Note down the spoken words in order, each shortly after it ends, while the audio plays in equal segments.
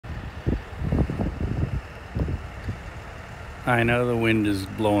I know the wind is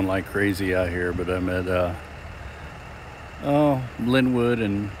blowing like crazy out here, but I'm at Linwood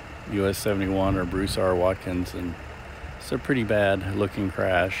and US 71 or Bruce R. Watkins, and it's a pretty bad looking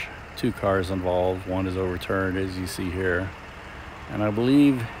crash. 2 cars involved, one is overturned as you see here, and I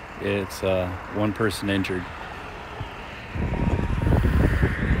believe it's 1 person injured.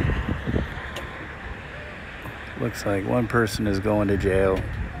 Looks like 1 person is going to jail.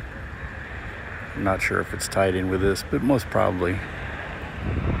 I'm not sure if it's tied in with this, but most probably.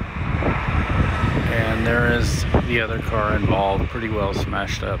 And there is the other car involved, pretty well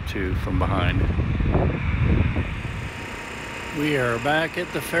smashed up too from behind. We are back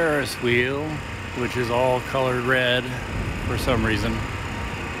at the Ferris wheel, which is all colored red for some reason.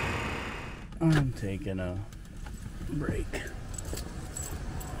 I'm taking a break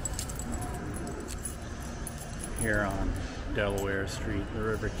here on Delaware Street, the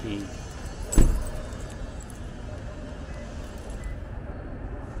River Key.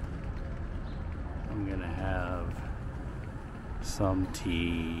 I'm gonna have some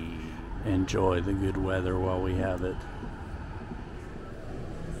tea, enjoy the good weather while we have it.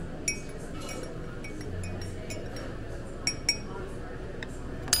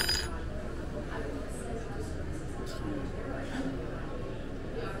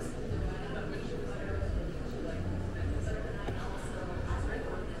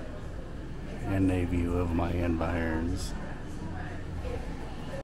 And a view of my environs.